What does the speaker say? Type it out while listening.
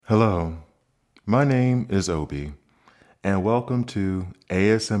Hello, my name is Obi, and welcome to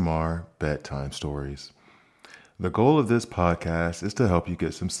ASMR Bedtime Stories. The goal of this podcast is to help you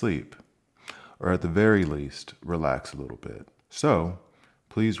get some sleep, or at the very least, relax a little bit. So,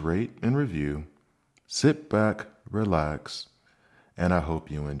 please rate and review, sit back, relax, and I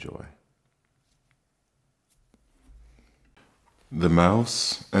hope you enjoy. The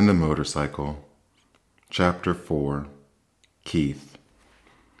Mouse and the Motorcycle, Chapter 4, Keith.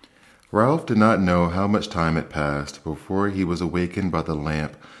 Ralph did not know how much time had passed before he was awakened by the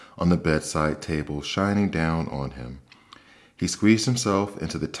lamp on the bedside table shining down on him. He squeezed himself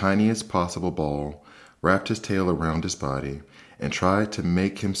into the tiniest possible ball, wrapped his tail around his body, and tried to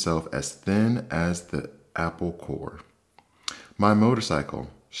make himself as thin as the apple core. "My motorcycle,"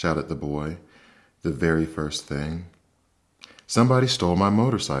 shouted the boy, the very first thing. "Somebody stole my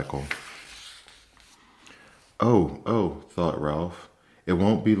motorcycle." Oh, thought Ralph. "It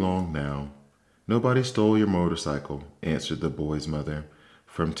won't be long now." "Nobody stole your motorcycle," answered the boy's mother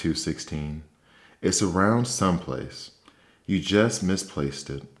from 216. "It's around someplace. You just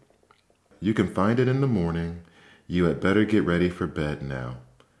misplaced it. You can find it in the morning. You had better get ready for bed now."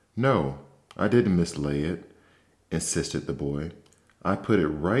 "No, I didn't mislay it," insisted the boy. "I put it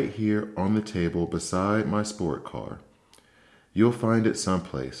right here on the table beside my sport car." "You'll find it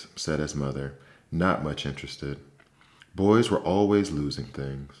someplace," said his mother, not much interested. Boys were always losing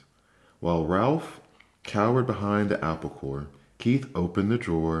things. While Ralph cowered behind the apple core, Keith opened the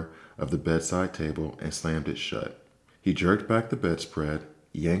drawer of the bedside table and slammed it shut. He jerked back the bedspread,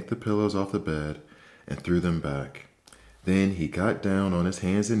 yanked the pillows off the bed, and threw them back. Then he got down on his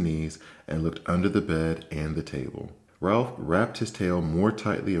hands and knees and looked under the bed and the table. Ralph wrapped his tail more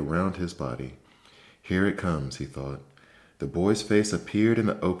tightly around his body. "Here it comes," he thought. The boy's face appeared in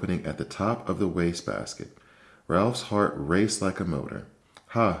the opening at the top of the wastebasket. Ralph's heart raced like a motor.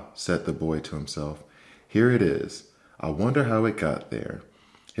 "Ha," said the boy to himself. "Here it is. I wonder how it got there."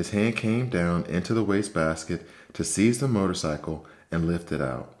 His hand came down into the wastebasket to seize the motorcycle and lift it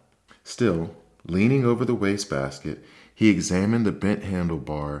out. Still, leaning over the wastebasket, he examined the bent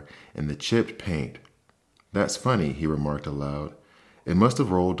handlebar and the chipped paint. "That's funny," he remarked aloud. "It must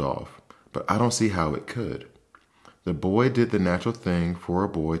have rolled off, but I don't see how it could." The boy did the natural thing for a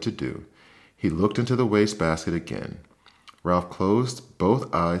boy to do. He looked into the wastebasket again. Ralph closed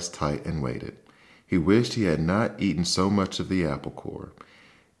both eyes tight and waited. He wished he had not eaten so much of the apple core.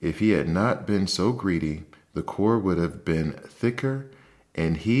 If he had not been so greedy, the core would have been thicker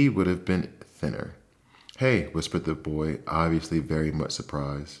and he would have been thinner. "Hey," whispered the boy, obviously very much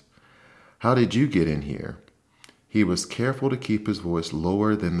surprised. "How did you get in here?" He was careful to keep his voice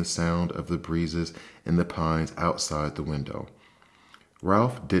lower than the sound of the breezes in the pines outside the window.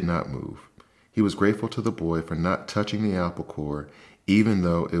 Ralph did not move. He was grateful to the boy for not touching the apple core, even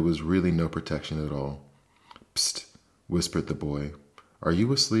though it was really no protection at all. "Psst," whispered the boy. "Are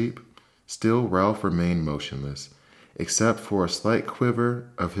you asleep?" Still Ralph remained motionless, except for a slight quiver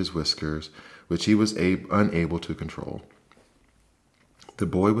of his whiskers, which he was unable to control. The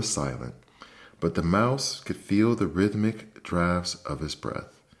boy was silent, but the mouse could feel the rhythmic drafts of his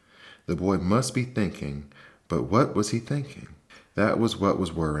breath. The boy must be thinking, but what was he thinking? That was what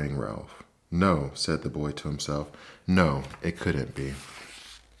was worrying Ralph. "No," said the boy to himself. "No, it couldn't be."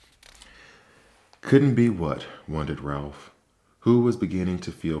 Couldn't be what? Wondered Ralph, who was beginning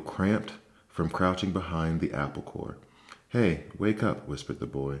to feel cramped from crouching behind the apple core. "Hey, wake up," whispered the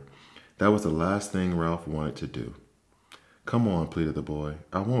boy. That was the last thing Ralph wanted to do. "Come on," pleaded the boy.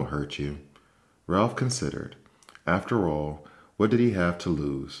 "I won't hurt you." Ralph considered. After all, what did he have to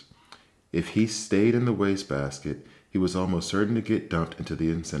lose? If he stayed in the wastebasket, he was almost certain to get dumped into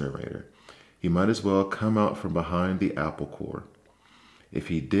the incinerator. He might as well come out from behind the apple core. If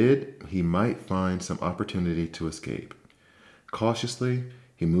he did, he might find some opportunity to escape. Cautiously,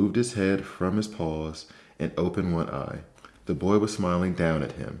 he moved his head from his paws and opened one eye. The boy was smiling down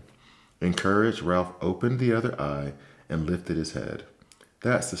at him. Encouraged, Ralph opened the other eye and lifted his head.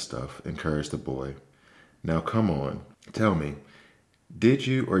 "That's the stuff," encouraged the boy. "Now come on, tell me, did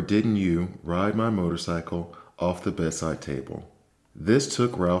you or didn't you ride my motorcycle off the bedside table?" This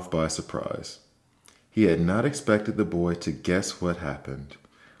took Ralph by surprise. He had not expected the boy to guess what happened.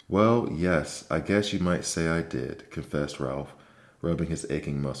 "Well, yes, I guess you might say I did," confessed Ralph, rubbing his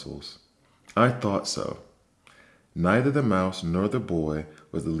aching muscles. "I thought so." Neither the mouse nor the boy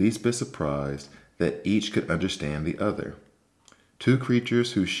was the least bit surprised that each could understand the other. Two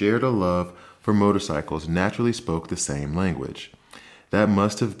creatures who shared a love for motorcycles naturally spoke the same language. That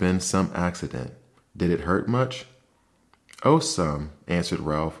must have been some accident. Did it hurt much? "Oh, some," answered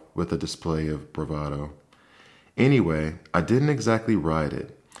Ralph with a display of bravado. "Anyway, I didn't exactly ride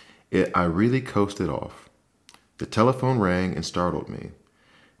it. I really coasted off. The telephone rang and startled me.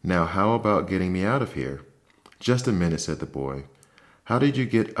 Now, how about getting me out of here? Just a minute, said the boy. How did you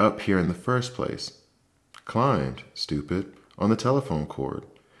get up here in the first place? Climbed, stupid, on the telephone cord.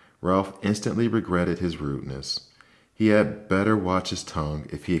 Ralph instantly regretted his rudeness. He had better watch his tongue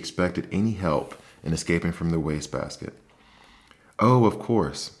if he expected any help in escaping from the wastebasket. Oh, of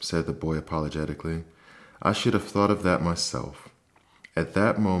course, said the boy apologetically. I should have thought of that myself. At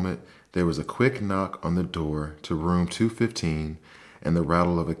that moment, there was a quick knock on the door to room 215 and the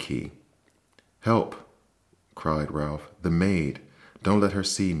rattle of a key. Help, cried Ralph. The maid. Don't let her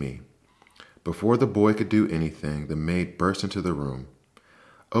see me. Before the boy could do anything, the maid burst into the room.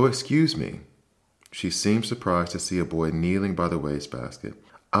 Oh, excuse me. She seemed surprised to see a boy kneeling by the wastebasket.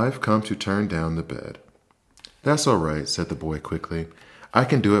 I've come to turn down the bed. That's all right, said the boy quickly. I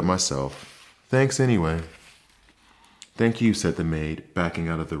can do it myself. Thanks anyway. Thank you, said the maid, backing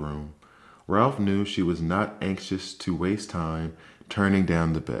out of the room. Ralph knew she was not anxious to waste time turning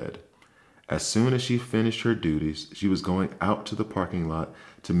down the bed. As soon as she finished her duties, she was going out to the parking lot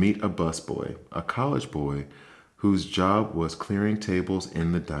to meet a busboy, a college boy, whose job was clearing tables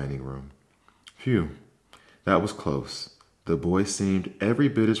in the dining room. Phew, that was close. The boy seemed every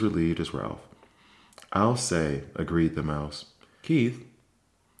bit as relieved as Ralph. I'll say, agreed the mouse. Keith,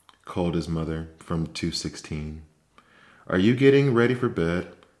 called his mother from 216. Are you getting ready for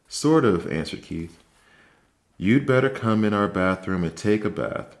bed? Sort of, answered Keith. You'd better come in our bathroom and take a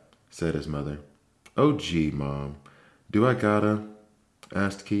bath, said his mother. Oh, gee, Mom, do I gotta?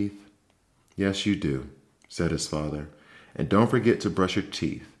 Asked Keith. Yes, you do, said his father. And don't forget to brush your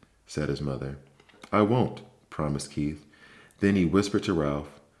teeth, said his mother. I won't, promised Keith. Then he whispered to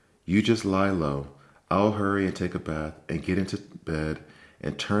Ralph, You just lie low. I'll hurry and take a bath and get into bed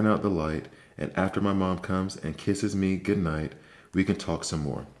and turn out the light, and after my mom comes and kisses me good night, we can talk some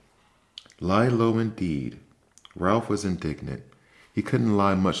more. Lie low indeed. Ralph was indignant. He couldn't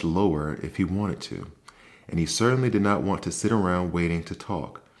lie much lower if he wanted to, and he certainly did not want to sit around waiting to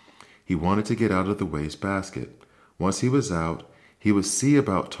talk. He wanted to get out of the wastebasket. Once he was out, he would see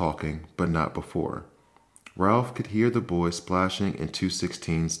about talking, but not before. Ralph could hear the boy splashing in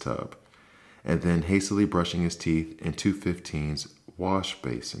 216's tub, and then hastily brushing his teeth in 215's wash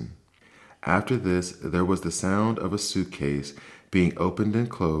basin. After this, there was the sound of a suitcase being opened and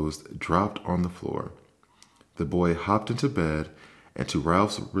closed, dropped on the floor. The boy hopped into bed, and to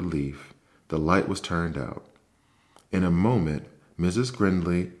Ralph's relief, the light was turned out. In a moment, Mrs.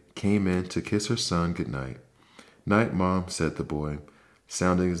 Grindley came in to kiss her son good night. Night, Mom, said the boy,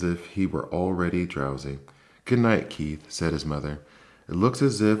 sounding as if he were already drowsy. Good night, Keith, said his mother. It looks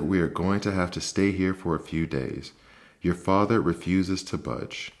as if we are going to have to stay here for a few days. Your father refuses to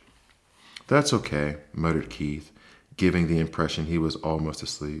budge. That's okay, muttered Keith, giving the impression he was almost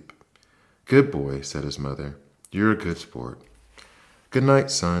asleep. Good boy, said his mother. You're a good sport. Good night,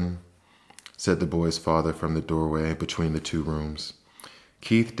 son, said the boy's father from the doorway between the two rooms.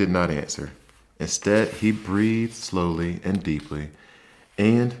 Keith did not answer. Instead, he breathed slowly and deeply,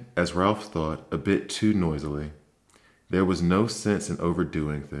 and, as Ralph thought, a bit too noisily. There was no sense in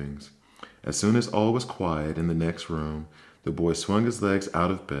overdoing things. As soon as all was quiet in the next room, the boy swung his legs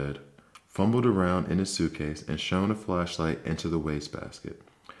out of bed, fumbled around in his suitcase, and shone a flashlight into the wastebasket.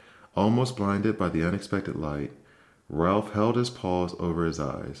 Almost blinded by the unexpected light, Ralph held his paws over his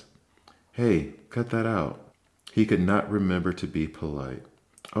eyes. Hey, cut that out. He could not remember to be polite.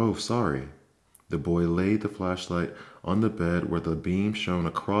 Oh, sorry. The boy laid the flashlight on the bed where the beam shone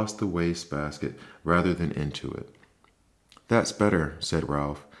across the wastebasket rather than into it. That's better, said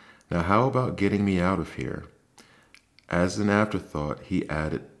Ralph. Now how about getting me out of here? As an afterthought, he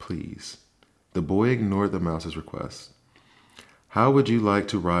added, please. The boy ignored the mouse's request. How would you like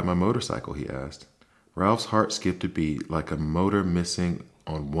to ride my motorcycle, he asked. Ralph's heart skipped a beat like a motor missing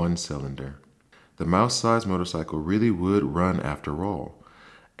on one cylinder. The mouse-sized motorcycle really would run after all.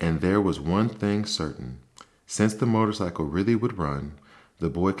 And there was one thing certain. Since the motorcycle really would run, the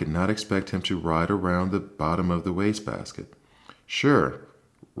boy could not expect him to ride around the bottom of the wastebasket. Sure,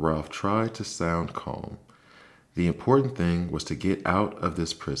 Ralph tried to sound calm. The important thing was to get out of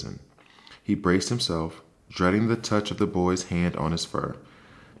this prison. He braced himself, dreading the touch of the boy's hand on his fur.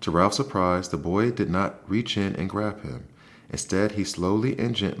 To Ralph's surprise, the boy did not reach in and grab him. Instead, he slowly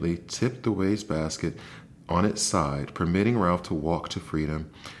and gently tipped the wastebasket on its side, permitting Ralph to walk to freedom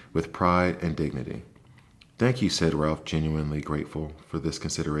with pride and dignity. Thank you, said Ralph, genuinely grateful for this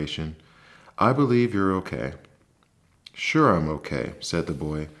consideration. I believe you're okay. Sure I'm okay, said the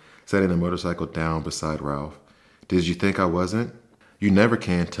boy, setting the motorcycle down beside Ralph. Did you think I wasn't? You never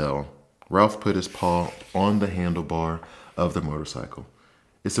can tell. Ralph put his paw on the handlebar of the motorcycle.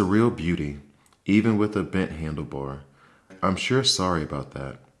 It's a real beauty, even with a bent handlebar. I'm sure sorry about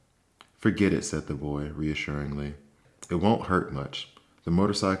that. Forget it, said the boy, reassuringly. It won't hurt much. The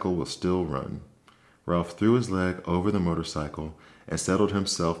motorcycle will still run. Ralph threw his leg over the motorcycle and settled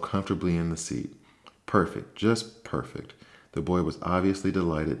himself comfortably in the seat. Perfect, just perfect. The boy was obviously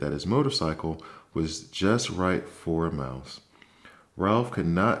delighted that his motorcycle was just right for a mouse. Ralph could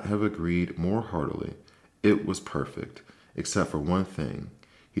not have agreed more heartily. It was perfect, except for one thing.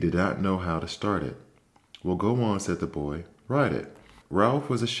 He did not know how to start it. Well, go on, said the boy. Ride it. Ralph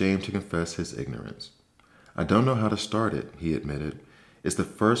was ashamed to confess his ignorance. I don't know how to start it, he admitted. It's the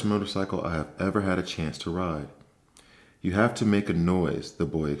first motorcycle I have ever had a chance to ride. You have to make a noise, the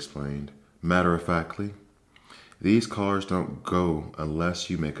boy explained, matter-of-factly. These cars don't go unless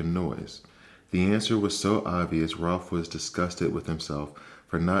you make a noise. The answer was so obvious Ralph was disgusted with himself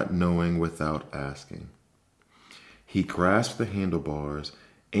for not knowing without asking. He grasped the handlebars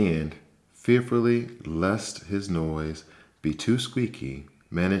and, fearfully lest his noise be too squeaky,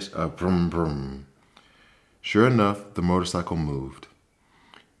 managed a brum brum. Sure enough, the motorcycle moved.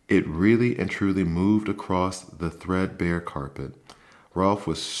 It really and truly moved across the threadbare carpet. Ralph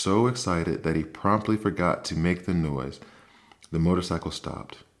was so excited that he promptly forgot to make the noise. The motorcycle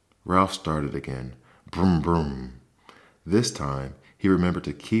stopped. Ralph started again. Brum brum. This time, he remembered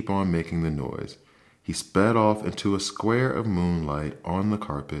to keep on making the noise. He sped off into a square of moonlight on the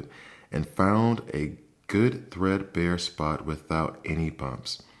carpet and found a good threadbare spot without any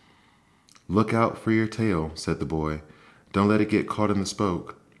bumps. Look out for your tail, said the boy. Don't let it get caught in the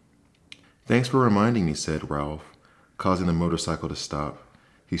spoke. Thanks for reminding me, said Ralph, causing the motorcycle to stop.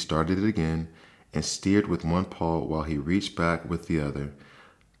 He started it again and steered with one paw while he reached back with the other,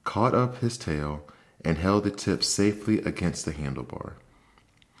 caught up his tail, and held the tip safely against the handlebar.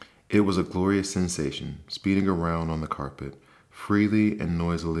 It was a glorious sensation, speeding around on the carpet, freely and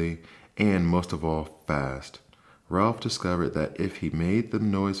noisily, and most of all, fast. Ralph discovered that if he made the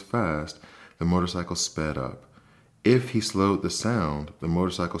noise fast, the motorcycle sped up. If he slowed the sound, the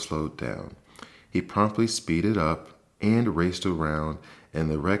motorcycle slowed down. He promptly speeded up and raced around in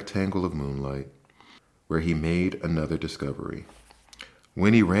the rectangle of moonlight, where he made another discovery.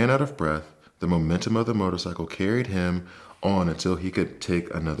 When he ran out of breath, the momentum of the motorcycle carried him on until he could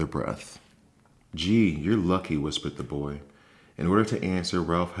take another breath. Gee, you're lucky, whispered the boy. In order to answer,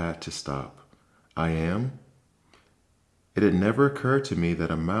 Ralph had to stop. I am? It had never occurred to me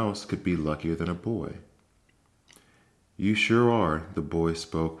that a mouse could be luckier than a boy. You sure are, the boy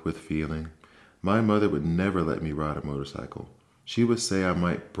spoke with feeling. My mother would never let me ride a motorcycle. She would say I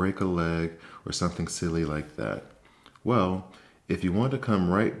might break a leg or something silly like that. Well, if you want to come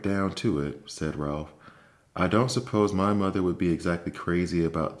right down to it, said Ralph, I don't suppose my mother would be exactly crazy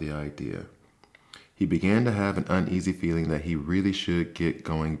about the idea. He began to have an uneasy feeling that he really should get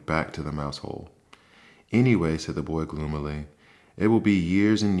going back to the mouse hole. Anyway, said the boy gloomily, it will be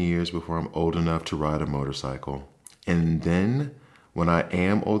years and years before I'm old enough to ride a motorcycle. And then, when I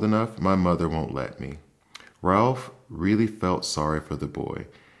am old enough, my mother won't let me. Ralph really felt sorry for the boy,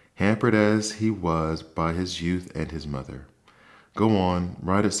 hampered as he was by his youth and his mother. Go on,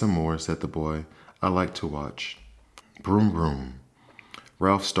 ride it some more, said the boy. I like to watch. Broom, broom.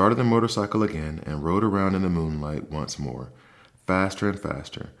 Ralph started the motorcycle again and rode around in the moonlight once more, faster and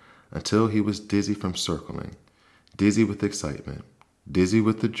faster, until he was dizzy from circling, dizzy with excitement, dizzy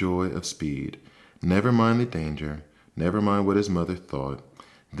with the joy of speed. Never mind the danger, never mind what his mother thought.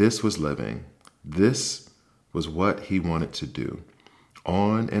 This was living. This was what he wanted to do.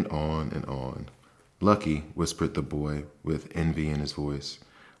 On and on and on. Lucky, whispered the boy with envy in his voice.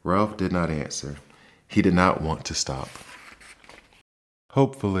 Ralph did not answer. He did not want to stop.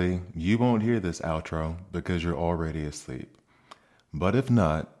 Hopefully, you won't hear this outro because you're already asleep. But if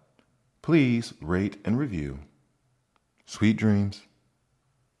not, please rate and review. Sweet dreams.